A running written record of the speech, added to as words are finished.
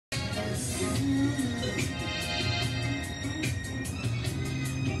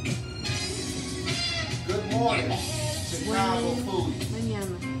Good morning, Chicago foodies.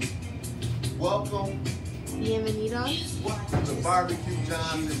 Mañana. Welcome Bienvenidos to the BBQ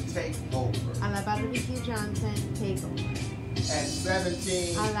Johnson Takeover a la BBQ Johnson Takeover. at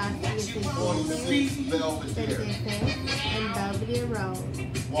 1746 A las 1746 Belvedere, en Belvedere Road,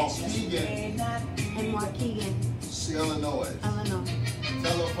 Waukegan, en Waukegan, Illinois. Illinois.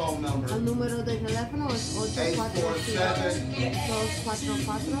 Telephone number El número de teléfono es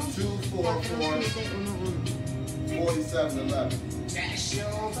 847-244-4711.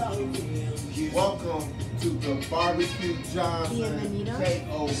 847-244-4711. Welcome to the BBQ Johnson Bienvenidos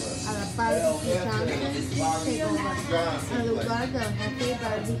Takeover. a la BBQ Johnson Takeover. El lugar del jefe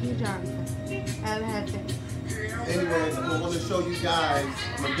BBQ Johnson. El jefe. Anyways, I want to show you guys,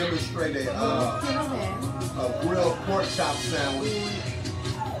 I'm going to demonstrate Quiero ver a grilled pork chop sandwich. un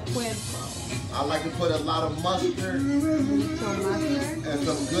puerco. I like to put a lot of mustard Mucho mustard. and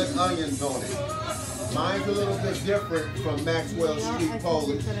some good onions on it. Mine's a little bit different from Maxwell Street Es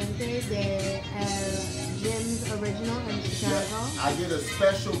Polish. diferente de Jim's Original en Chicago. I get a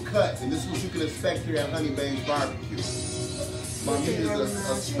special cut, and this is what you can expect here at Honey Bane's Barbecue. My meat is a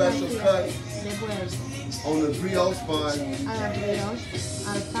special cut De puerco. on the brioche bun A la brioche,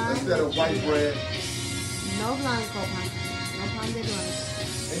 al pan instead of white bread. no blanco pan, no pan de blanco.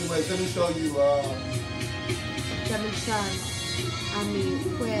 Anyways, let me show you Demostrar a mi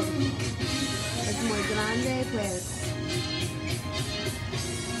puerco. Es muy grande el puerco.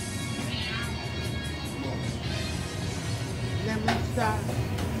 Demostrar.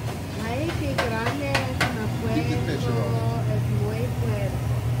 Ay, qué grande es mi puerco. Es muy puerco.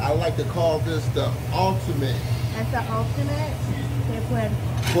 I like to call this the ultimate Es the ultimate de puerco.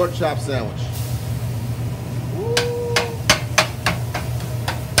 pork chop sandwich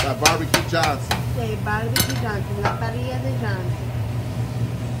by BBQ Johnson. De BBQ Johnson, la parrilla de Johnson.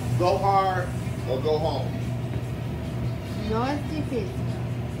 Go hard or go home. No es difícil.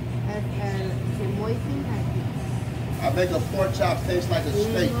 Es muy simpático. I make a pork chop taste like a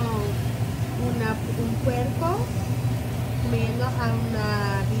steak. Un puerco comiendo a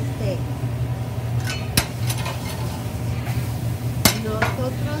una bistec.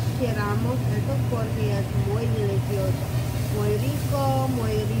 Nosotros queramos eso porque es muy delicioso. Muy rico,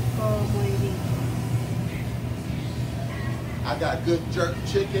 muy rico, muy rico. I got good jerk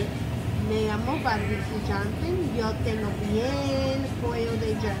chicken. Me llamo BBQ Johnson. Yo tengo bien pollo de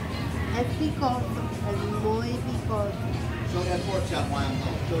jerk. Es picoso, es muy picoso. Show that pork chop while I'm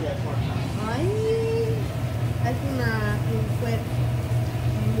home. Show that pork chop. Ay, es un cuerpo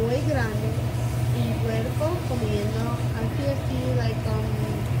muy grande. Un cuerpo comiendo así, like un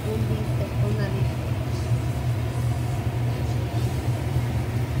bistec, una bistec.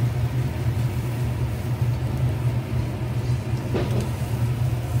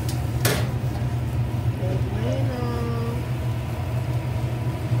 Qué bueno.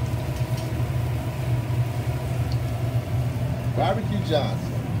 BBQ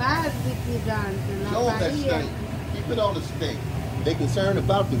Johnson. BBQ Johnson, la Show them that parrilla. steak. Keep it on the steak. They concerned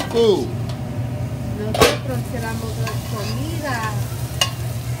about the food. Nosotros queramos la comida.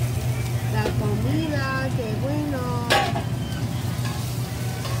 La comida, qué bueno.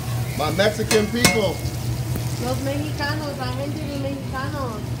 My Mexican people, Los mexicanos, la gente de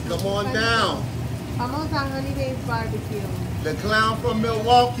mexicanos. come on down. Vamos a Honey Bane's Barbecue. The clown from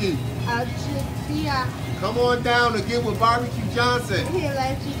Milwaukee, A Chiquilla. come on down to get with BBQ Johnson. Y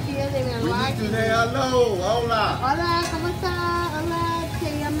la Chiquilla de We need to Milwaukee. say hello. Hola. Hola, ¿cómo está? Hola, se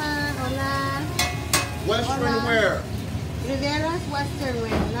llama. Hola. Western Hola. wear. Rivera's Western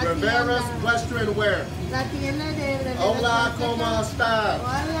Wear. Rivera's Western wear. La tienda de Rivera's Hola, Western ¿cómo Wear. estás?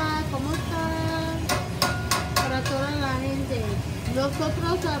 Hola, ¿cómo estás? Para toda la gente.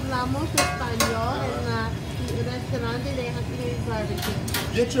 Nosotros hablamos español en el restaurante de Honey Bane's Barbecue.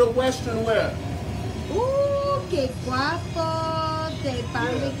 Get your Western wear. ¡Qué guapo! De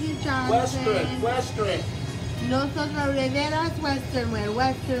BBQ Johnson. Western. Nosotros Rivera's Western Wear.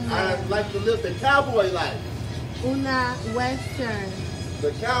 Western I Wear. like to live the cowboy life. Una Western.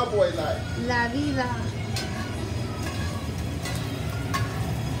 The cowboy life. La vida.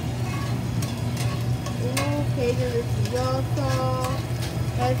 Qué delicioso.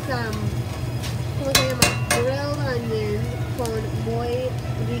 Es, ¿cómo se llama? Grilled onion con muy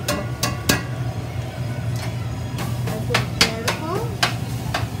rico. Es un cerdo.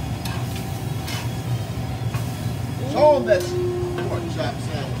 Show them that pork chop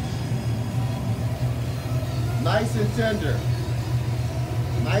sandwich. Nice and tender.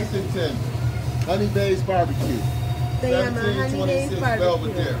 Nice and tender. Honey Bane's Barbecue. Se llama Honey Days 1726 Barbecue.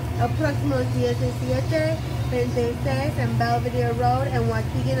 Belvedere. El próximo 1726 en Belvedere Road en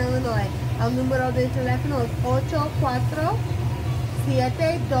Waukegan, Illinois. El número de teléfono es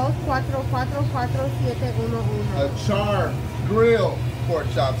 847-244-4711. A char grill pork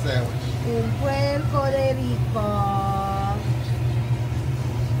chop sandwich. Un puerco de rico.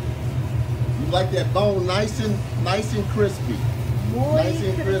 You like that bone nice and crispy. Muy Nice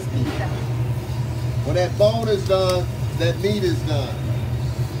and crispy. crispita. When that bone is done, that meat is done.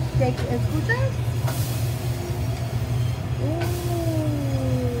 ¿Escuchas?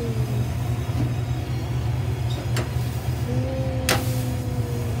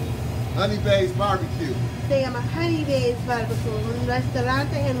 Honey Bays Barbecue. Se llama Honey Days Barbecue, un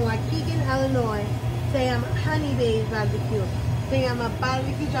restaurante en Waukegan, Illinois. Se llama Honey Days Barbecue. Se llama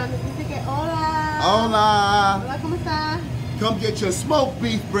BBQ Johnson. Dice que hola. Hola. Hola, ¿cómo está? Come get your smoked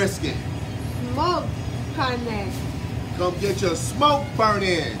beef brisket. Smoked carne. Come get your smoked burnt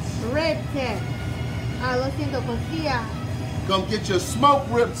ends. Rib tip. Lo siento, costilla. Come get your smoked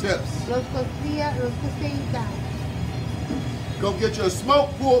rib tips. Los costillas. Come get your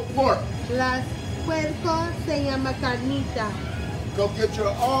smoked pulled pork. Las puerco se llama carnita. Come get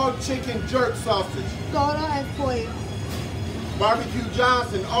your all chicken jerk sausage. Todo es pollo. BBQ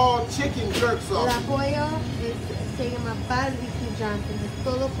Johnson all chicken jerk El sausage. pollo se llama BBQ Johnson. Es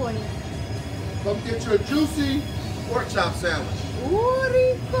todo pollo. Come get your juicy pork chop sandwich.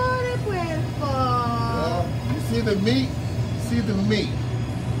 Rico de puerco. You see the meat? See the meat.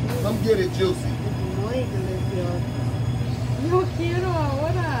 Come get it juicy. Es muy delicioso. Yo quiero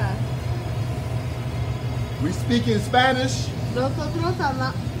ahora. We speak in Spanish. Nosotros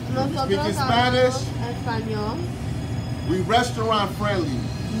speaking hablamos español. We restaurant friendly.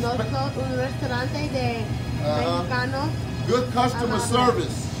 Nosotros un restaurante de mexicanos. Good customer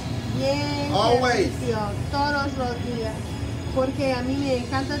service. Bien Always. servicio, todos los días. Porque a mí me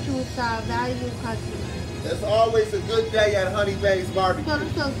encanta tu value customer. It's always a good day at Honey Bays Barbecue.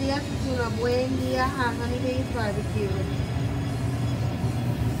 Todos los días es un buen día a Honey Days Barbecue.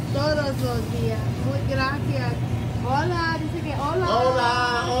 Todos los días. Muy gracias. Hola, dice que hola.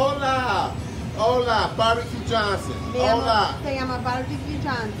 Hola, hola, hola, BBQ Johnson. Hola. Se llama BBQ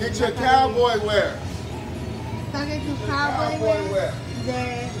Johnson. Get your cowboy wear. Saque tu cowboy wear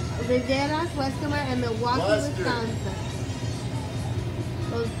de Rivera, Westermer en Milwaukee, Wisconsin.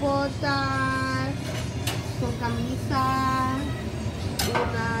 Los botas con camisa,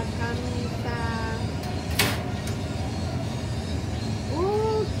 una camisa.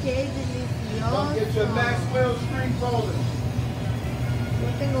 Qué delicioso. Come get your Maxwell Street Bowling. Yo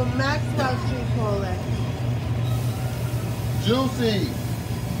tengo Maxwell Street Cola. Juicy.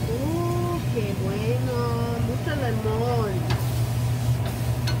 Qué bueno. Mucho limón.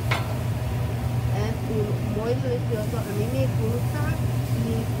 Es muy delicioso. A mí me gusta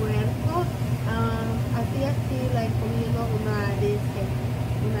mi puerco. Así, like comiendo una disque.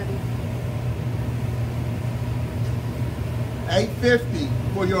 $8.50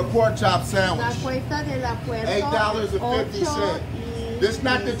 for your pork chop sandwich. La cuesta de la puerco. $8.50. This is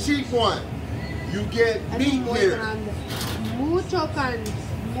not the cheap one. You get meat here. Grande. Mucho carne,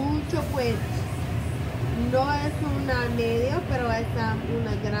 mucho puerco. No es una medio, pero es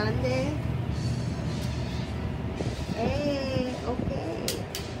una grande. Ok.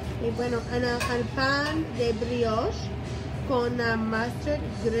 Y bueno, el pan de brioche con mustard,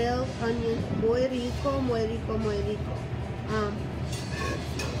 grilled onions, muy rico, muy rico, muy rico.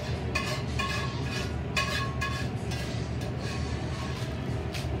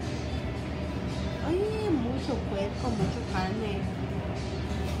 Mucho puerco, mucho carne.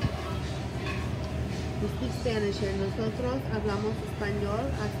 We speak Spanish here. Nosotros hablamos español.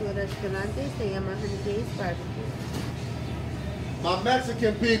 A su restaurante se llama Honey Days Barbecue. My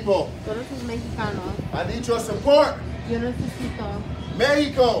Mexican people, Todos los mexicanos. I need your support. Yo necesito.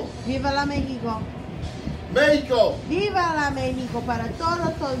 Mexico, Viva la México. Mexico. Viva la México para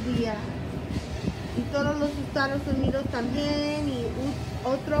todos los días. Y todos los Estados Unidos también. Y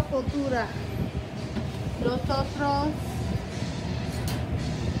otra cultura. Nosotros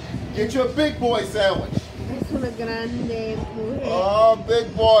Get your big boy sandwich. es una grande mujer. Oh, big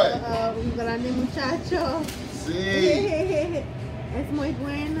boy. Un grande muchacho. Sí. Es muy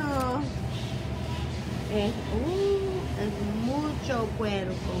bueno. Es mucho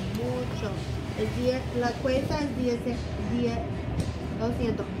puerco, mucho. La cuenta es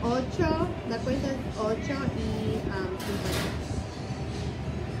 8. La cuenta es 8 y 50.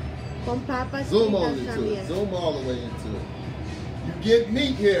 Con papas Zoom on fritas into también. it. Zoom all the way into it. You get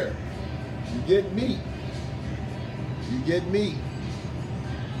meat here. You get meat. You get meat.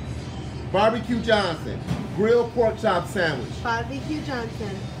 BBQ Johnson. grilled pork chop sandwich BBQ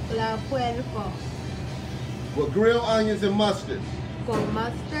Johnson, la puerco, with grilled onions and mustard. con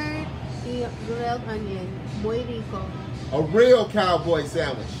mustard y grilled onion. Muy rico. A real cowboy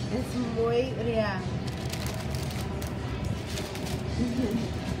sandwich. Es muy real.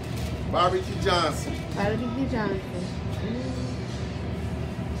 BBQ Johnson. BBQ Johnson.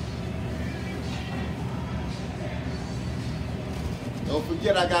 Don't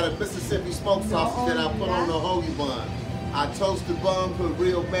forget I got a Mississippi smoked sausage that I put on the hoagie bun. I toast the bun, put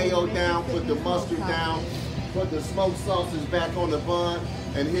real mayo down, put the mustard down, put the smoked sausage back on the bun,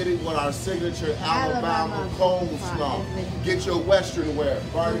 and hit it with our signature Alabama coleslaw. Get your Western wear.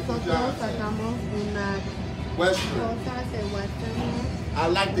 BBQ Johnson. Western. I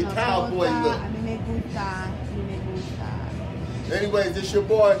like the cowboy look. Anyways, this your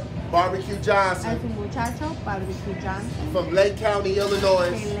boy, BBQ Johnson. Es un muchacho, BBQ Johnson. From Lake County,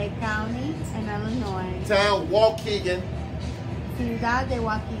 Illinois. En Lake County, en Illinois. Town Waukegan. Ciudad de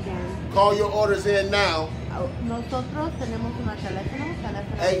Waukegan. Call your orders in now. Nosotros tenemos un teléfono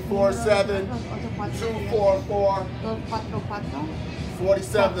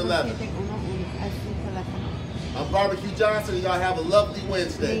 847-244-4711. Es su teléfono. I'm BBQ Johnson, and y'all have a lovely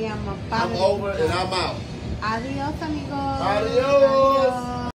Wednesday. I'm over and I'm out. Adiós, amigos. Adiós.